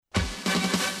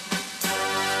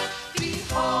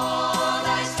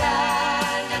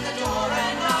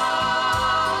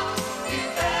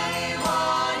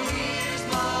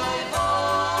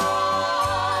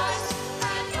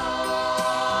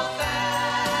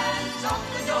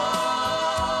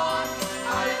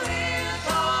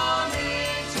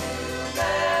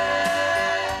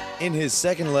In his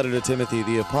second letter to Timothy,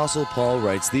 the Apostle Paul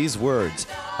writes these words,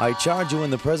 I charge you in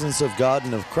the presence of God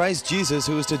and of Christ Jesus,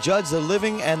 who is to judge the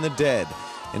living and the dead,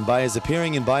 and by his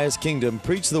appearing and by his kingdom,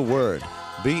 preach the word.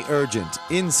 Be urgent,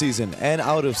 in season and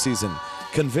out of season.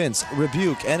 Convince,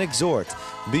 rebuke, and exhort.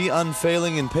 Be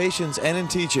unfailing in patience and in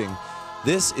teaching.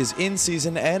 This is In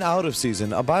Season and Out of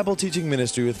Season, a Bible teaching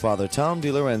ministry with Father Tom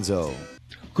DiLorenzo.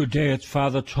 Good day, it's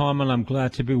Father Tom, and I'm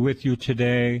glad to be with you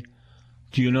today.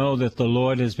 Do you know that the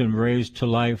Lord has been raised to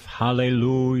life?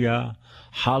 Hallelujah,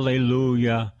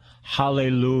 hallelujah,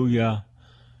 hallelujah.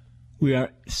 We are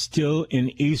still in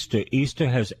Easter. Easter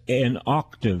has an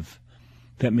octave.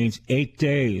 That means 8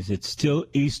 days. It's still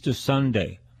Easter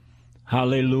Sunday.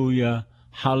 Hallelujah,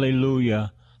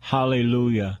 hallelujah,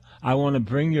 hallelujah. I want to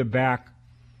bring you back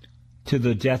to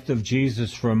the death of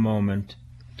Jesus for a moment.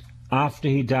 After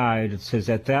he died, it says,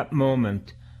 at that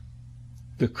moment,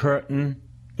 the curtain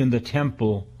in the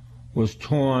temple was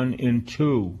torn in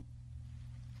two.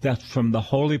 That's from the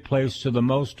holy place to the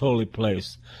most holy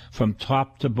place, from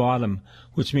top to bottom,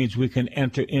 which means we can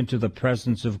enter into the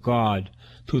presence of God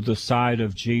through the side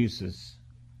of Jesus.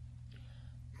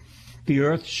 The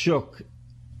earth shook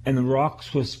and the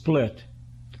rocks were split.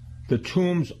 The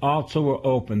tombs also were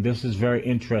opened. This is very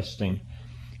interesting.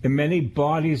 And many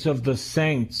bodies of the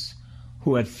saints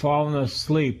who had fallen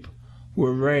asleep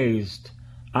were raised.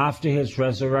 After his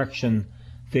resurrection,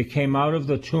 they came out of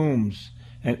the tombs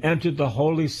and entered the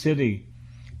holy city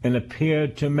and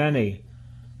appeared to many.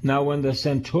 Now when the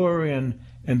centurion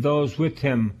and those with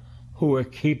him who were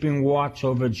keeping watch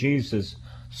over Jesus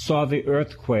saw the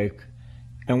earthquake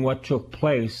and what took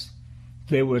place,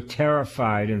 they were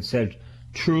terrified and said,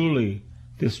 truly,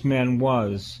 this man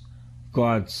was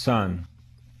God's Son.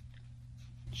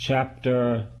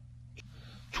 Chapter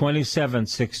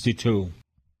 27:62.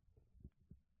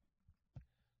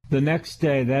 The next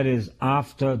day, that is,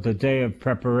 after the day of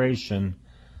preparation,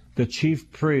 the chief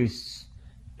priests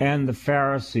and the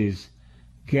Pharisees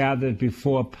gathered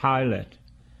before Pilate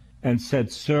and said,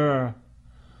 Sir,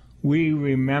 we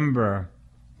remember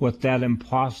what that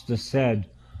impostor said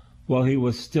while he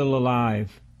was still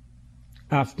alive.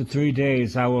 After 3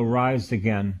 days I will rise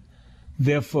again.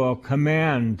 Therefore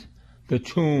command the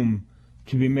tomb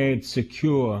to be made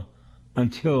secure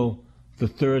until the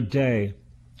third day.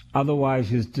 Otherwise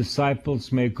his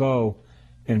disciples may go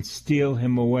and steal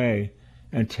him away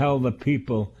and tell the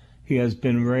people he has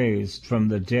been raised from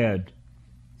the dead.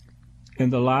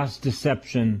 And the last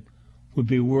deception would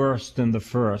be worse than the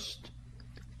first.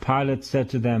 Pilate said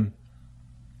to them,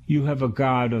 You have a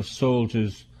guard of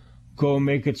soldiers. Go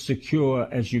make it secure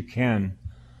as you can.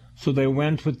 So they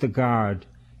went with the guard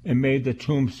and made the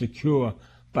tomb secure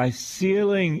by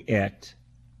sealing it,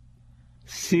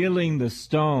 sealing the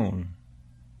stone.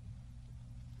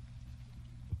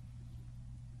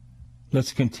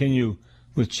 Let's continue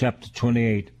with chapter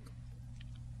 28.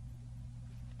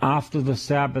 After the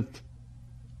Sabbath,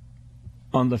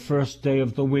 on the first day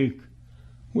of the week,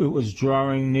 it was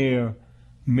drawing in.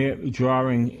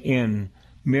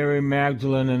 Mary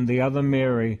Magdalene and the other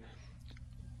Mary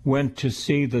went to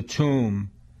see the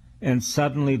tomb, and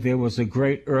suddenly there was a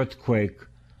great earthquake,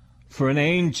 for an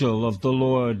angel of the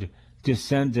Lord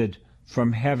descended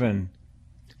from heaven,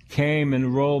 came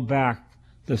and rolled back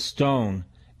the stone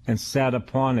and sat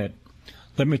upon it.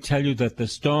 Let me tell you that the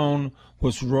stone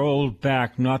was rolled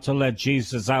back not to let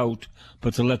Jesus out,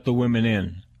 but to let the women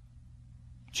in.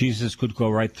 Jesus could go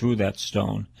right through that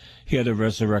stone. He had a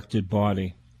resurrected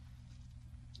body.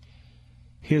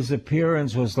 His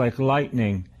appearance was like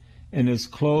lightning, and his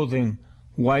clothing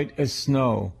white as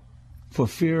snow. For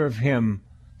fear of him,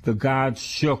 the guards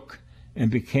shook and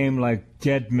became like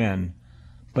dead men.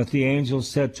 But the angel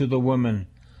said to the woman,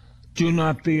 Do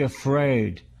not be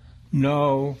afraid.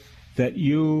 Know that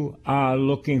you are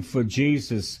looking for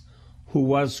Jesus, who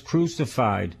was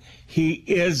crucified. He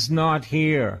is not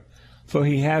here, for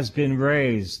he has been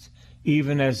raised,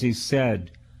 even as he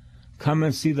said. Come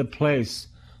and see the place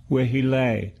where he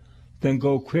lay. Then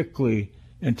go quickly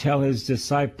and tell his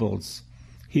disciples,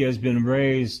 he has been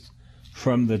raised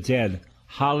from the dead.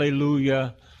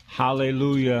 Hallelujah,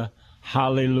 hallelujah,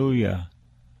 hallelujah.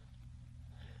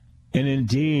 And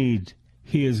indeed,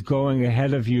 he is going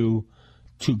ahead of you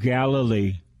to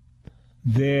Galilee.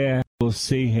 There you will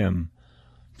see him.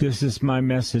 This is my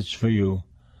message for you.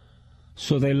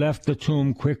 So they left the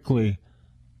tomb quickly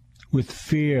with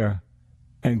fear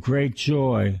and great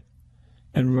joy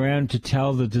and ran to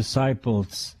tell the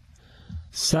disciples.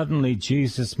 Suddenly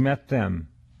Jesus met them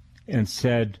and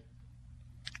said,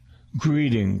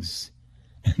 Greetings.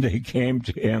 And they came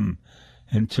to him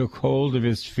and took hold of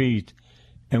his feet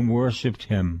and worshipped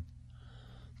him.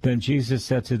 Then Jesus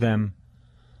said to them,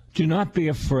 "Do not be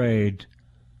afraid.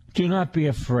 Do not be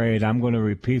afraid." I'm going to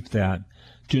repeat that.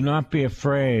 Do not be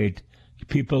afraid.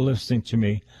 People listening to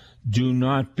me, do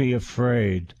not be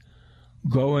afraid.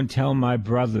 Go and tell my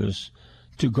brothers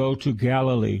to go to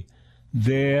Galilee.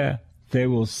 There they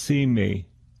will see me.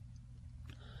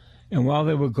 And while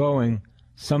they were going,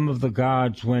 some of the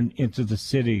guards went into the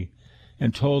city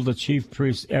and told the chief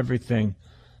priests everything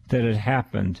that had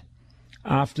happened.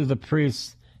 After the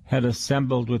priests had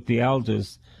assembled with the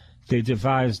elders, they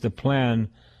devised a plan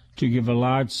to give a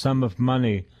large sum of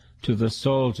money to the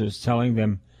soldiers, telling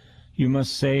them, "You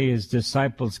must say his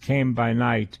disciples came by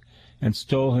night and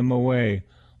stole him away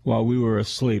while we were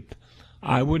asleep."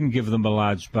 I wouldn't give them a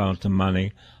large amount of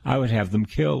money. I would have them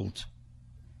killed.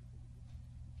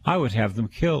 I would have them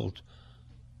killed.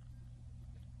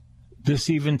 This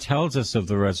even tells us of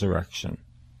the resurrection.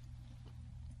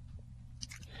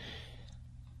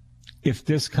 If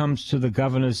this comes to the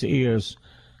governor's ears,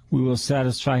 we will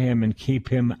satisfy him and keep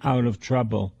him out of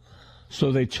trouble.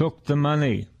 So they took the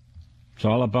money. It's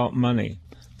all about money.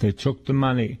 They took the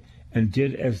money and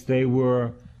did as they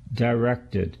were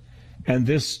directed. And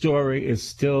this story is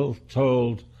still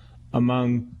told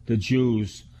among the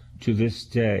Jews to this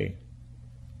day.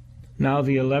 Now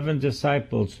the 11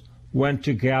 disciples went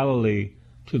to Galilee,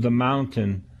 to the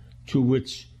mountain to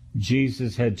which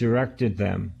Jesus had directed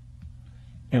them.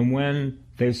 And when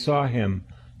they saw him,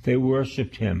 they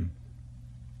worshipped him.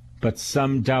 But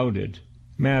some doubted.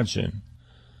 Imagine,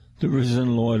 the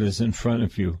risen Lord is in front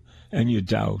of you, and you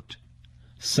doubt.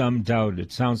 Some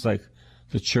doubted. Sounds like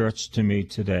the church to me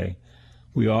today.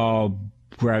 We all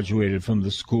graduated from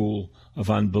the school of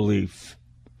unbelief.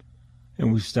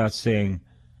 And we start saying,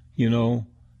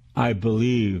 I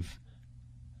believe.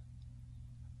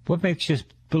 What makes you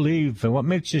believe? And what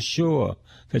makes you sure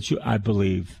that I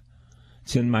believe?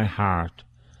 It's in my heart.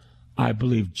 I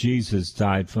believe Jesus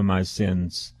died for my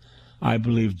sins. I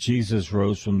believe Jesus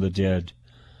rose from the dead.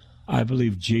 I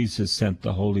believe Jesus sent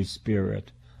the Holy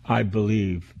Spirit. I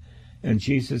believe. And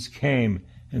Jesus came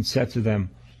and said to them,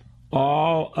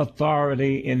 "All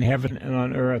authority in heaven and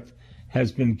on earth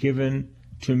has been given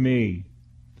to me."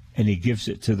 And he gives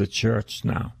it to the church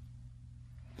now.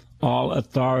 All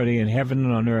authority in heaven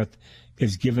and on earth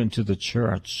is given to the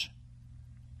church.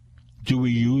 Do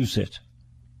we use it?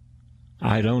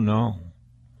 I don't know.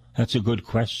 That's a good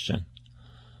question.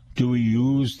 Do we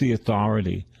use the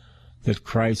authority that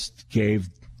Christ gave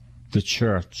the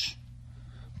church?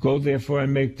 Go therefore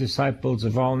and make disciples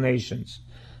of all nations,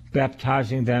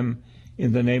 baptizing them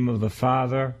in the name of the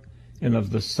Father and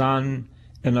of the Son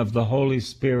and of the Holy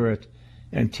Spirit,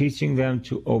 and teaching them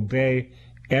to obey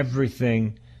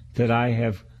everything that I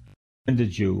have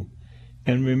commanded you.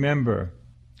 And remember,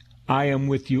 I am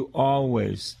with you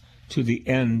always to the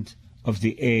end of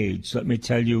the age. Let me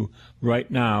tell you right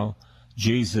now,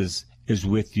 Jesus is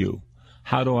with you.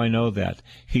 How do I know that?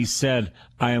 He said,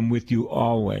 I am with you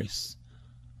always.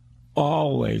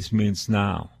 Always means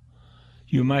now.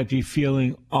 You might be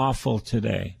feeling awful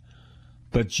today,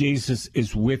 but Jesus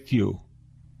is with you,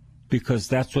 because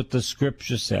that's what the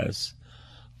scripture says.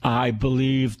 I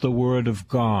believe the word of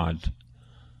God.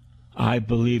 I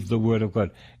believe the word of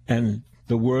God. And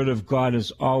the word of God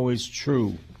is always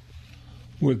true.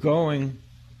 We're going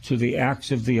to the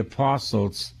Acts of the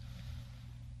Apostles,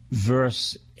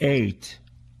 verse 8.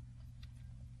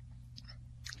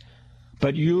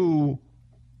 But you,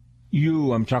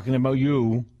 I'm talking about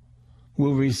you,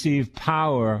 will receive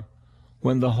power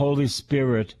when the Holy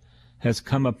Spirit has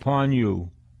come upon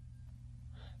you.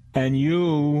 And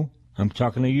you, I'm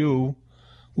talking to you,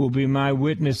 will be my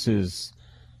witnesses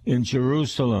in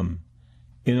Jerusalem,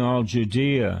 in all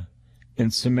Judea,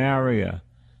 in Samaria,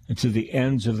 and to the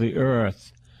ends of the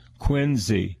earth.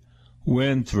 Quincy,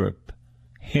 Winthrop,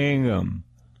 Hingham,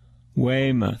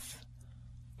 Weymouth,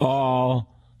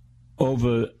 all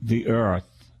over the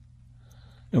earth.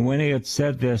 And when he had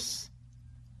said this,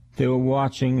 they were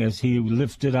watching as he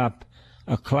lifted up.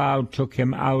 A cloud took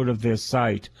him out of their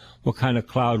sight. What kind of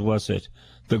cloud was it?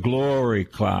 The glory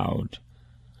cloud.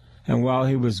 And while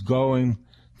he was going,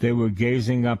 they were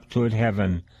gazing up toward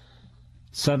heaven.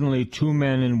 Suddenly 2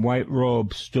 men in white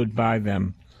robes stood by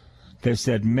them. They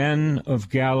said, "Men of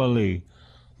Galilee,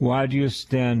 why do you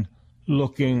stand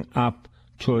looking up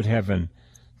toward heaven?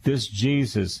 This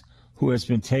Jesus, who has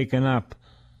been taken up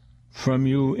from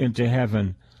you into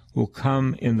heaven, will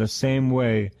come in the same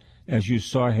way as you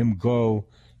saw him go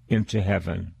into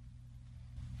heaven."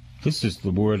 This is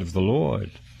the word of the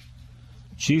Lord.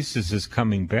 Jesus is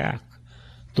coming back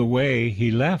the way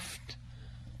he left,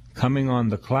 coming on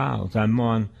the clouds. I'm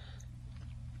on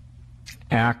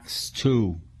Acts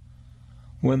 2.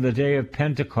 when the day of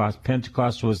Pentecost,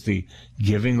 Pentecost was the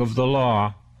giving of the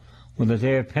law, when the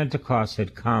day of Pentecost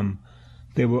had come,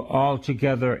 they were all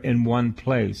together in one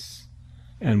place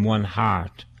and one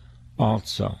heart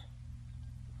also.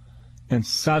 And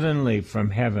suddenly from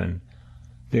heaven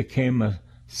there came a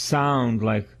sound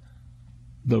like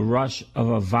the rush of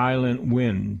a violent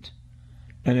wind,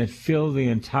 and it filled the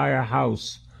entire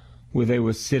house where they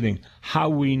were sitting. How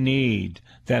we need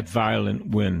that violent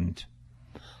wind.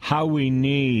 How we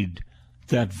need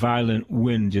that violent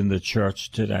wind in the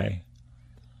church today.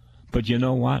 But you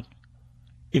know what?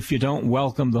 If you don't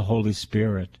welcome the Holy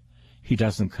Spirit, He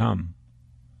doesn't come.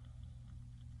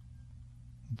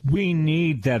 We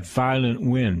need that violent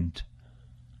wind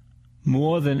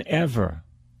more than ever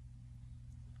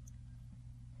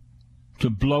to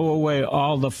blow away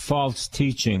all the false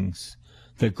teachings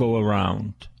that go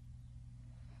around.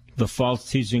 The false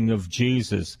teaching of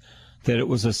Jesus, that it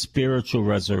was a spiritual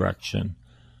resurrection.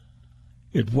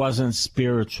 It wasn't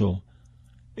spiritual.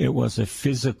 It was a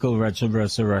physical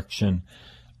resurrection,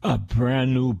 a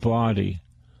brand new body,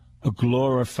 a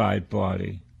glorified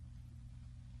body.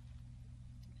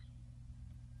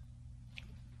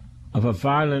 Of a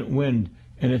violent wind,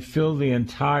 and it filled the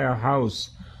entire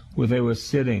house where they were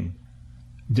sitting.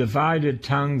 Divided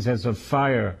tongues as of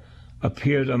fire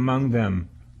appeared among them,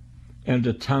 and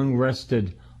a tongue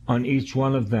rested on each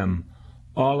one of them.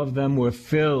 All of them were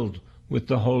filled with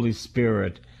the Holy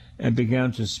Spirit and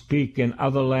began to speak in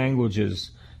other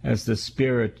languages as the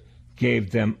Spirit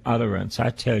gave them utterance. I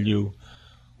tell you,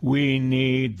 we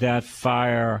need that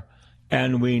fire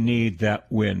and we need that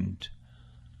wind.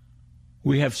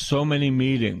 We have so many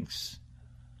meetings.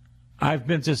 I've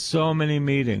been to so many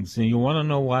meetings, and you want to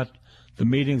know what? The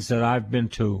meetings that I've been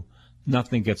to,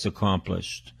 nothing gets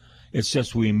accomplished. It's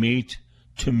just we meet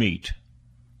to meet,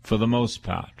 for the most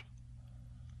part.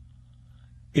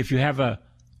 If you have a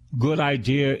good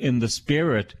idea in the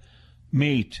Spirit,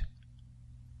 meet.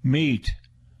 Meet.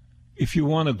 If you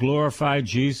want to glorify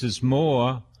Jesus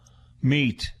more,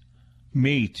 meet.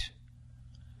 Meet.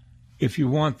 If you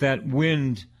want that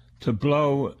wind to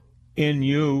blow in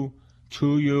you,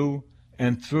 to you,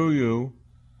 and through you,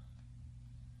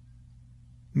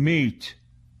 meet.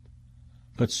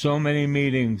 But so many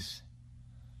meetings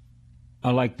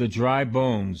are like the dry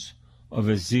bones of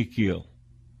Ezekiel.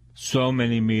 So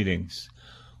many meetings.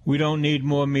 We don't need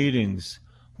more meetings.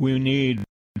 We need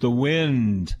the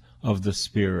wind of the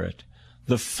Spirit,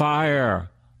 the fire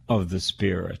of the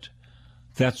Spirit.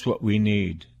 That's what we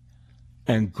need.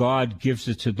 And God gives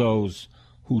it to those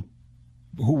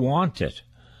who want it.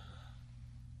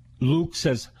 Luke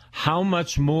says, how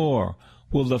much more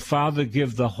will the Father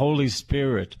give the Holy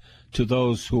Spirit to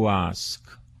those who ask?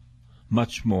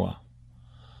 Much more.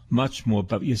 Much more.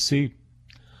 But you see,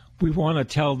 we want to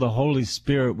tell the Holy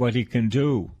Spirit what He can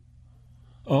do.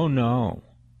 Oh, no.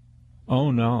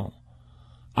 Oh, no.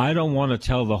 I don't want to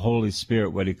tell the Holy Spirit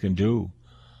what He can do.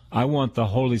 I want the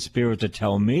Holy Spirit to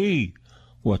tell me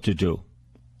what to do.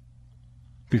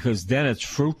 Because then it's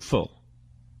fruitful.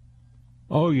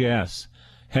 Oh, yes.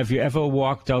 Have you ever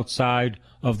walked outside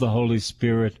of the Holy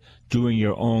Spirit doing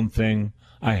your own thing?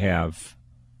 I have.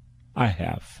 I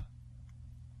have.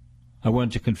 I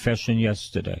went to confession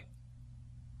yesterday.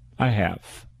 I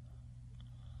have.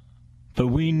 But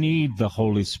we need the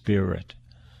Holy Spirit.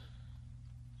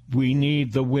 We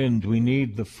need the wind. We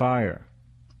need the fire.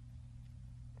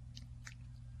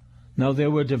 Now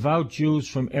there were devout Jews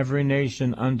from every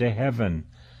nation under heaven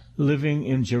living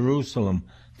in Jerusalem.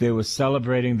 They were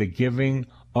celebrating the giving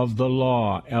of the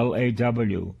law,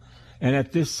 L-A-W. And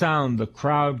at this sound the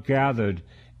crowd gathered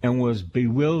and was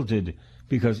bewildered,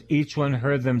 because each one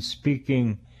heard them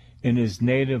speaking in his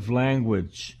native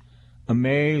language.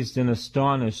 Amazed and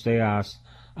astonished, they asked,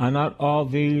 are not all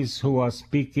these who are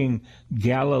speaking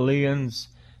Galileans?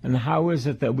 And how is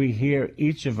it that we hear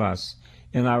each of us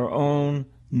in our own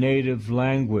native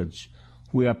language?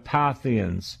 We are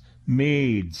Parthians,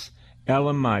 Medes,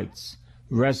 Elamites,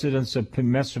 residents of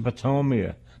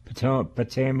Mesopotamia,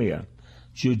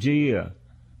 Judea,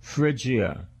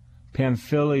 Phrygia,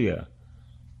 Pamphylia,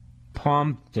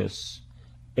 Pontus,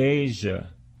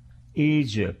 Asia,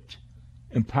 Egypt,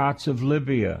 and parts of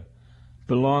Libya,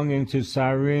 belonging to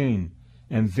Cyrene,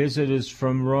 and visitors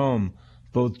from Rome,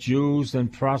 both Jews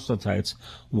and proselytes.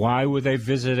 Why were they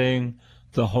visiting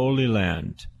the Holy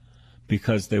Land?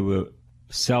 Because they were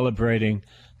celebrating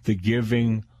the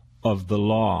giving of the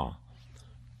law.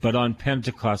 But on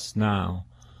Pentecost now,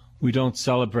 we don't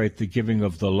celebrate the giving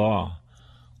of the law.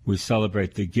 We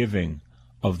celebrate the giving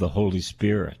of the Holy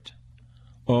Spirit.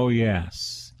 Oh,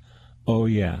 yes. Oh,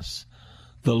 yes.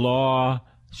 The law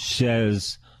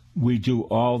says we do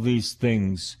all these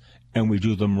things and we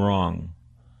do them wrong.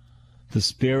 The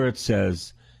Spirit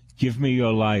says, give me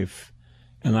your life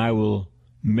and I will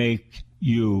make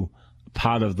you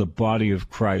part of the body of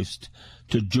Christ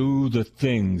to do the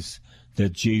things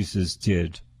that Jesus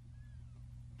did.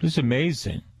 This is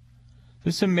amazing.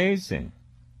 This is amazing.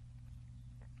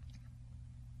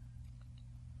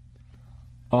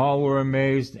 All were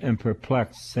amazed and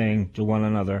perplexed, saying to one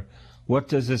another, what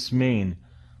does this mean?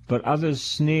 But others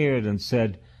sneered and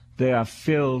said, they are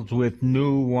filled with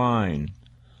new wine.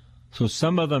 So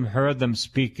some of them heard them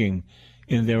speaking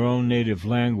in their own native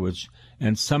language,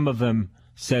 and some of them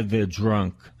said they're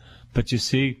drunk. But you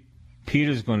see,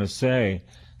 Peter's going to say,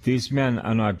 these men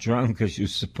are not drunk as you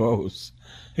suppose.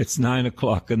 It's 9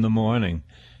 o'clock in the morning.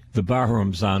 The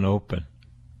barrooms aren't open.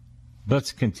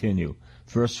 Let's continue.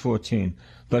 Verse 14.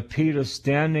 But Peter,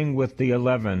 standing with the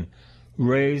 11,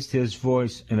 raised his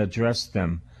voice and addressed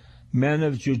them. Men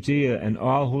of Judea and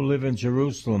all who live in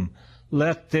Jerusalem,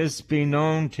 let this be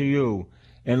known to you,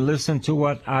 and listen to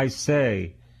what I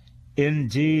say.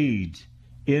 Indeed,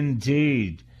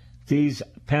 these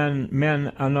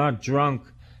men are not drunk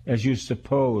as you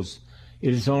suppose.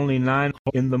 It is only 9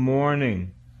 in the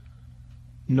morning.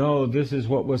 No, this is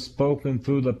what was spoken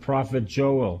through the prophet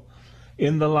Joel.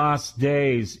 In the last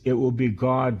days it will be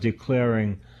God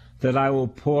declaring that I will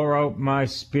pour out my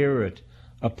Spirit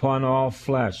upon all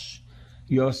flesh.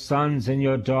 Your sons and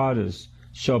your daughters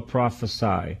shall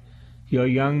prophesy. Your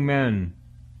young men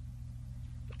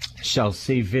shall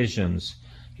see visions.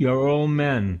 Your old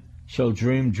men shall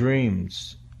dream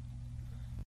dreams.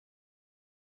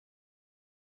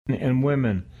 And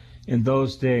women, in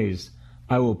those days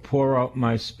I will pour out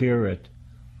my Spirit,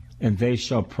 and they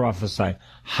shall prophesy.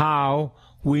 How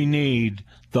we need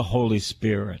the Holy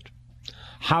Spirit.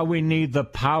 How we need the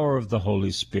power of the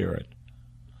Holy Spirit.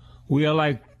 We are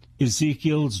like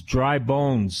Ezekiel's dry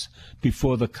bones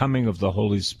before the coming of the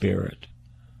Holy Spirit.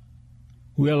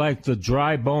 We are like the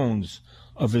dry bones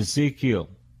of Ezekiel.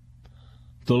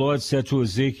 The Lord said to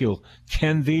Ezekiel,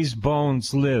 can these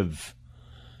bones live?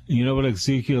 And you know what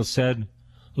Ezekiel said?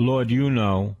 Lord, you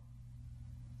know.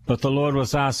 But the Lord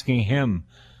was asking him,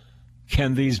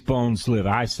 can these bones live?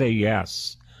 I say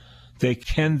yes. They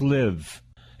can live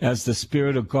as the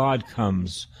Spirit of God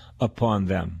comes upon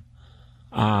them.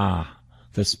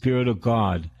 The Spirit of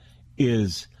God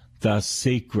is the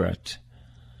secret,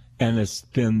 and it's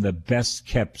been the best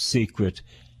kept secret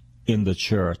in the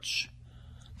church.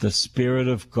 The Spirit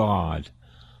of God,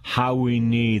 how we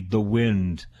need the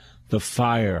wind, the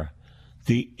fire,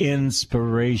 the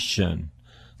inspiration,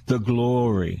 the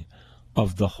glory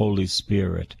of the Holy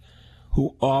Spirit,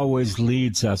 who always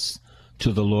leads us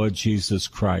to the Lord Jesus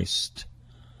Christ.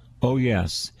 Oh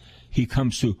yes, he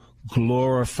comes to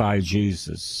glorify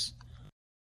Jesus. I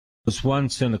was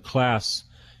once in a class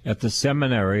at the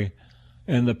seminary,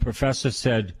 and the professor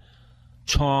said,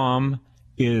 Tom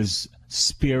is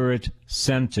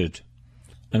spirit-centered.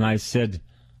 And I said,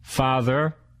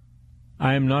 Father,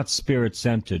 I am not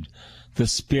spirit-centered. The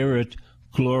Spirit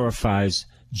glorifies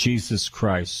Jesus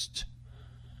Christ.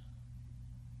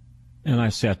 And I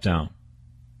sat down.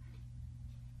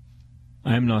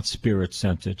 I am not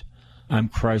spirit-centered. I'm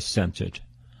Christ-centered.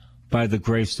 By the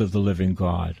grace of the living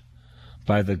God.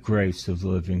 By the grace of the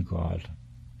living God.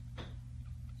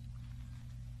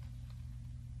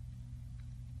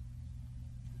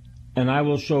 And I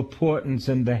will show portents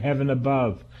in the heaven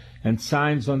above, and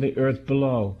signs on the earth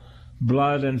below,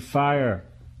 blood and fire,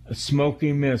 a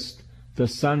smoky mist. The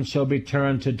sun shall be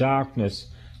turned to darkness,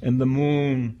 and the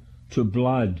moon to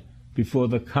blood, before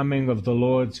the coming of the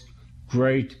Lord's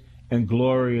great and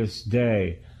glorious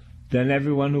day. Then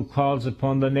everyone who calls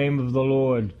upon the name of the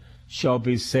Lord shall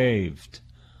be saved.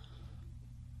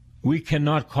 We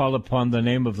cannot call upon the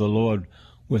name of the Lord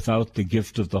without the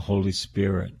gift of the Holy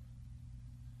Spirit.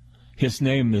 His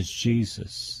name is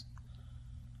Jesus.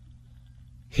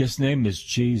 His name is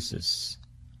Jesus.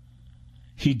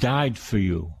 He died for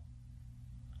you.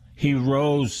 He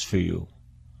rose for you.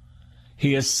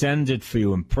 He ascended for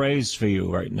you and prays for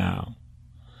you right now.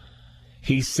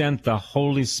 He sent the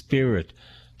Holy Spirit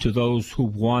to those who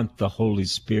want the Holy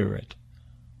Spirit.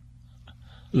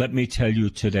 Let me tell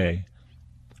you today,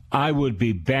 I would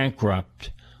be bankrupt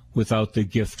without the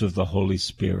gift of the Holy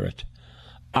Spirit.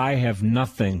 I have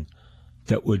nothing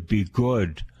that would be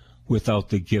good without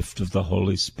the gift of the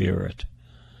Holy Spirit.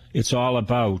 It's all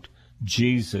about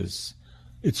Jesus.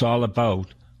 It's all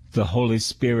about the Holy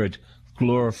Spirit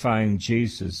glorifying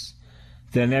Jesus.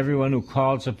 Then everyone who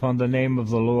calls upon the name of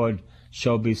the Lord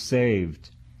shall be saved.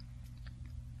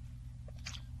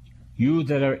 You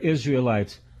that are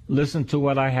Israelites, listen to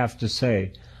what I have to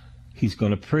say. He's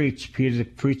going to preach. Peter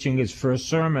preaching his first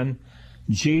sermon.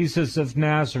 Jesus of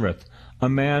Nazareth, a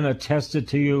man attested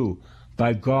to you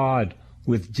by God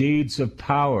with deeds of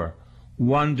power,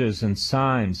 wonders and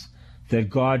signs that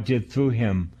God did through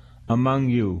him among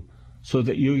you, so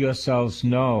that you yourselves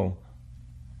know.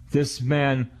 This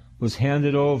man was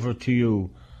handed over to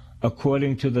you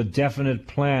according to the definite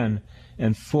plan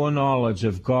and foreknowledge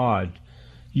of God.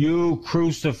 You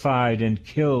crucified and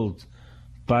killed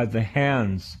by the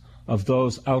hands of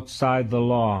those outside the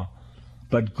law,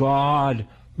 but God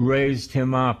raised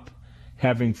him up,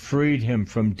 having freed him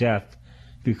from death,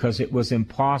 because it was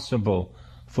impossible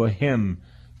for him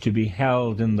to be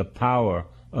held in the power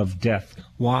of death.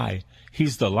 Why?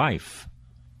 He's the life.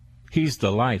 He's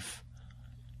the life.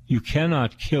 You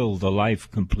cannot kill the life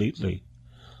completely,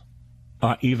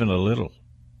 even a little.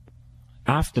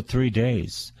 After 3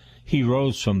 days, he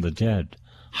rose from the dead.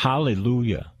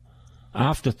 Hallelujah.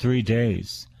 After 3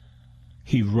 days,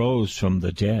 he rose from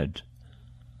the dead.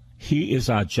 He is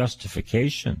our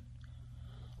justification.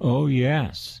 Oh,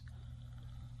 yes.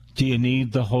 Do you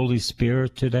need the Holy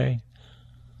Spirit today?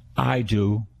 I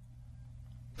do.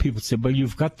 People say, but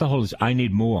you've got the Holy Spirit. I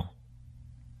need more.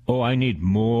 Oh, I need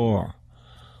more.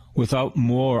 Without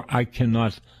more, I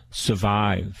cannot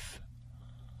survive.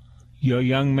 Your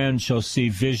young men shall see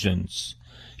visions.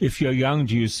 If you're young,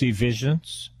 do you see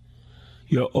visions?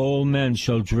 Your old men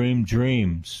shall dream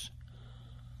dreams.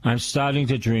 I'm starting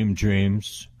to dream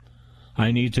dreams.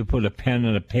 I need to put a pen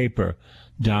and a paper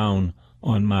down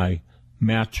on my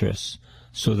mattress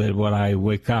so that when I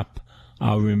wake up,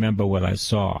 I'll remember what I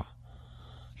saw.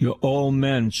 Your old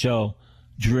men shall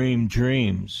dream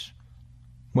dreams.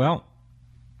 Well,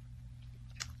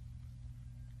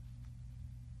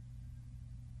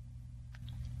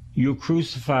 you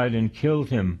crucified and killed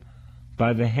him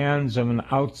by the hands of an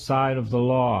outside of the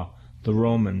law, the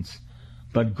Romans.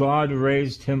 But God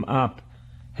raised him up,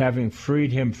 having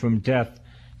freed him from death,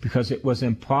 because it was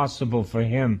impossible for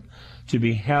him to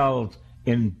be held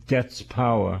in death's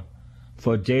power.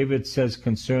 For David says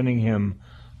concerning him,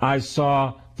 I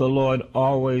saw the Lord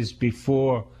always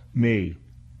before me,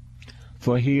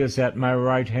 for he is at my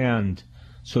right hand,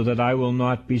 so that I will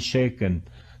not be shaken.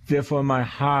 Therefore my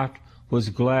heart was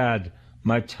glad,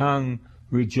 my tongue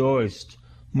rejoiced.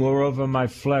 Moreover, my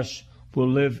flesh will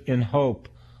live in hope,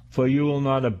 for you will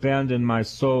not abandon my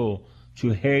soul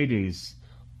to Hades,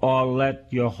 or let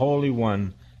your Holy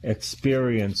One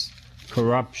experience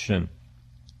corruption.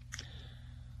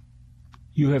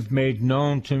 You have made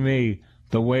known to me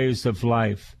the ways of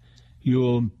life. You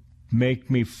will make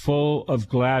me full of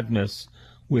gladness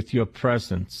with your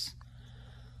presence.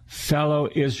 Fellow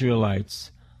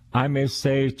Israelites, I may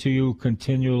say to you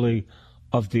continually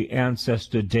of the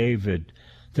ancestor David,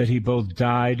 that he both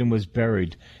died and was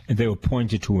buried, and they were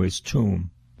pointed to his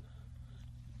tomb.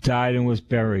 Died and was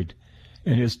buried,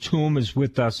 and his tomb is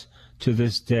with us to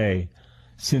this day.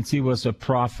 Since he was a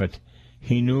prophet,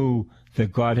 he knew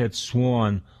that God had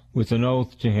sworn with an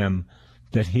oath to him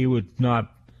that he would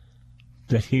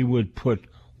put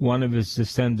one of his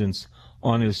descendants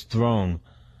on his throne.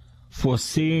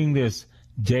 Foreseeing this,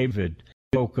 David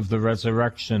spoke of the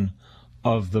resurrection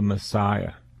of the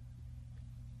Messiah,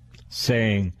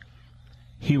 saying,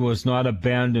 he was not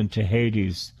abandoned to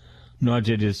Hades, nor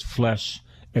did his flesh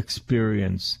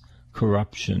experience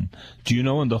corruption. Do you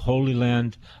know in the Holy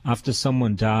Land, after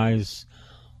someone dies,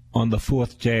 on the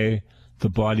 4th day, the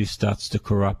body starts to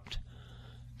corrupt?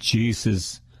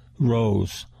 Jesus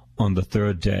rose on the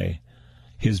 3rd day.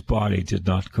 His body did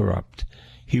not corrupt.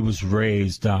 He was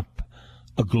raised up,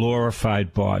 a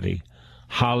glorified body.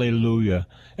 Hallelujah.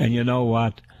 And you know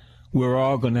what? We're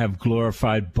all going to have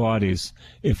glorified bodies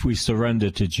if we surrender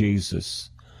to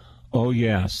Jesus. Oh,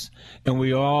 yes. And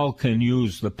we all can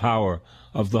use the power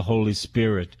of the Holy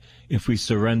Spirit if we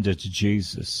surrender to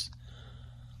Jesus.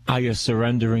 Are you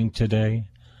surrendering today?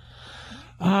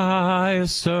 I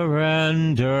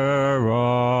surrender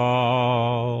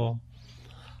all.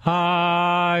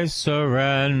 I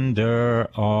surrender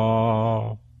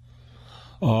all.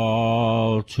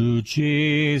 All to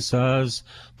Jesus,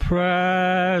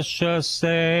 precious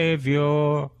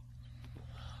Savior.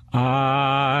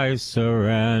 I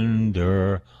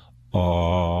surrender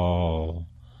all.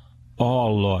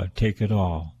 All, Lord, take it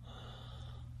all.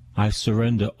 I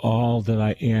surrender all that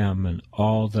I am and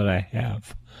all that I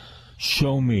have.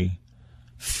 Show me,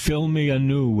 fill me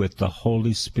anew with the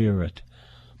Holy Spirit.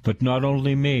 But not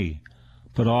only me,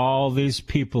 but all these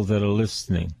people that are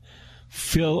listening.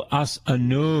 Fill us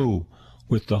anew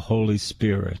with the Holy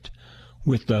Spirit,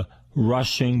 with the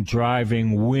rushing,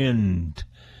 driving wind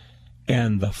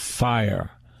and the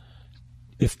fire.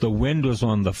 If the wind was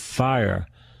on the fire,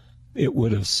 it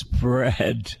would have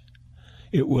spread.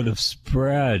 It would have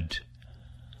spread.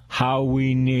 How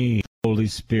we need the Holy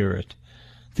Spirit.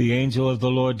 The angel of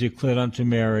the Lord declared unto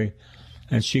Mary,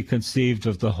 and she conceived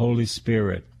of the Holy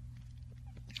Spirit.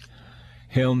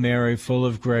 Hail Mary, full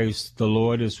of grace, the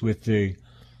Lord is with thee.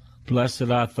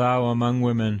 Blessed art thou among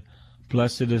women,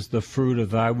 blessed is the fruit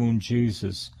of thy womb,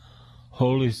 Jesus.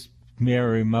 Holy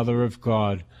Mary, Mother of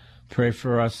God, pray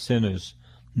for us sinners,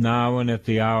 now and at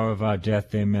the hour of our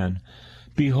death. Amen.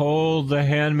 Behold the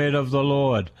handmaid of the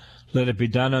Lord, let it be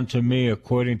done unto me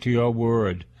according to your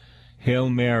word. Hail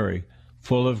Mary,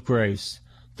 full of grace,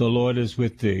 the Lord is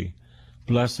with thee.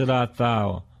 Blessed art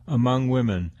thou among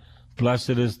women,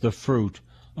 blessed is the fruit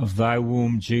of thy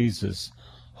womb, Jesus.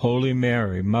 Holy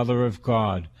Mary, Mother of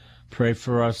God, pray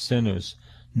for us sinners,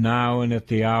 now and at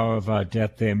the hour of our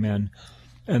death. Amen.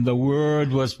 And the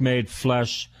Word was made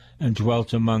flesh and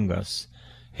dwelt among us.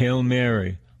 Hail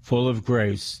Mary, full of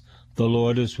grace, the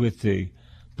Lord is with thee.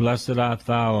 Blessed art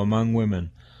thou among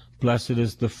women, blessed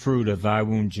is the fruit of thy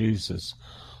womb, Jesus.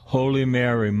 Holy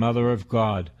Mary, Mother of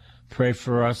God, pray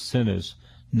for us sinners,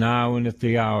 now and at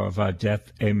the hour of our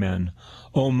death. Amen.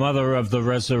 O Mother of the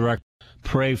resurrection,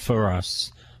 pray for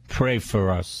us, pray for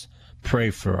us, pray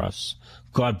for us.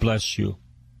 God bless you.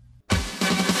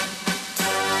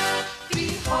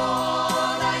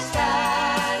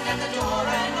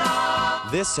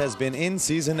 This has been In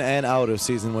Season and Out of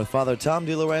Season with Father Tom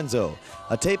DiLorenzo.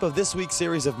 A tape of this week's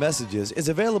series of messages is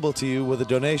available to you with a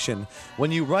donation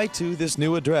when you write to this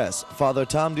new address, Father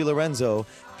Tom DiLorenzo,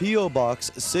 P.O.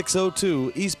 Box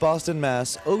 602, East Boston,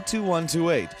 Mass.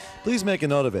 02128. Please make a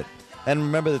note of it. And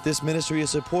remember that this ministry is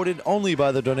supported only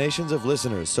by the donations of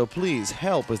listeners, so please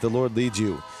help as the Lord leads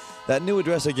you. That new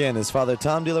address again is Father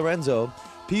Tom DiLorenzo,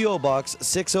 P.O. Box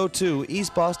 602,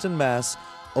 East Boston, Mass.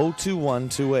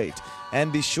 02128.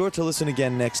 And be sure to listen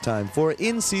again next time for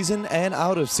In Season and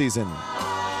Out of Season.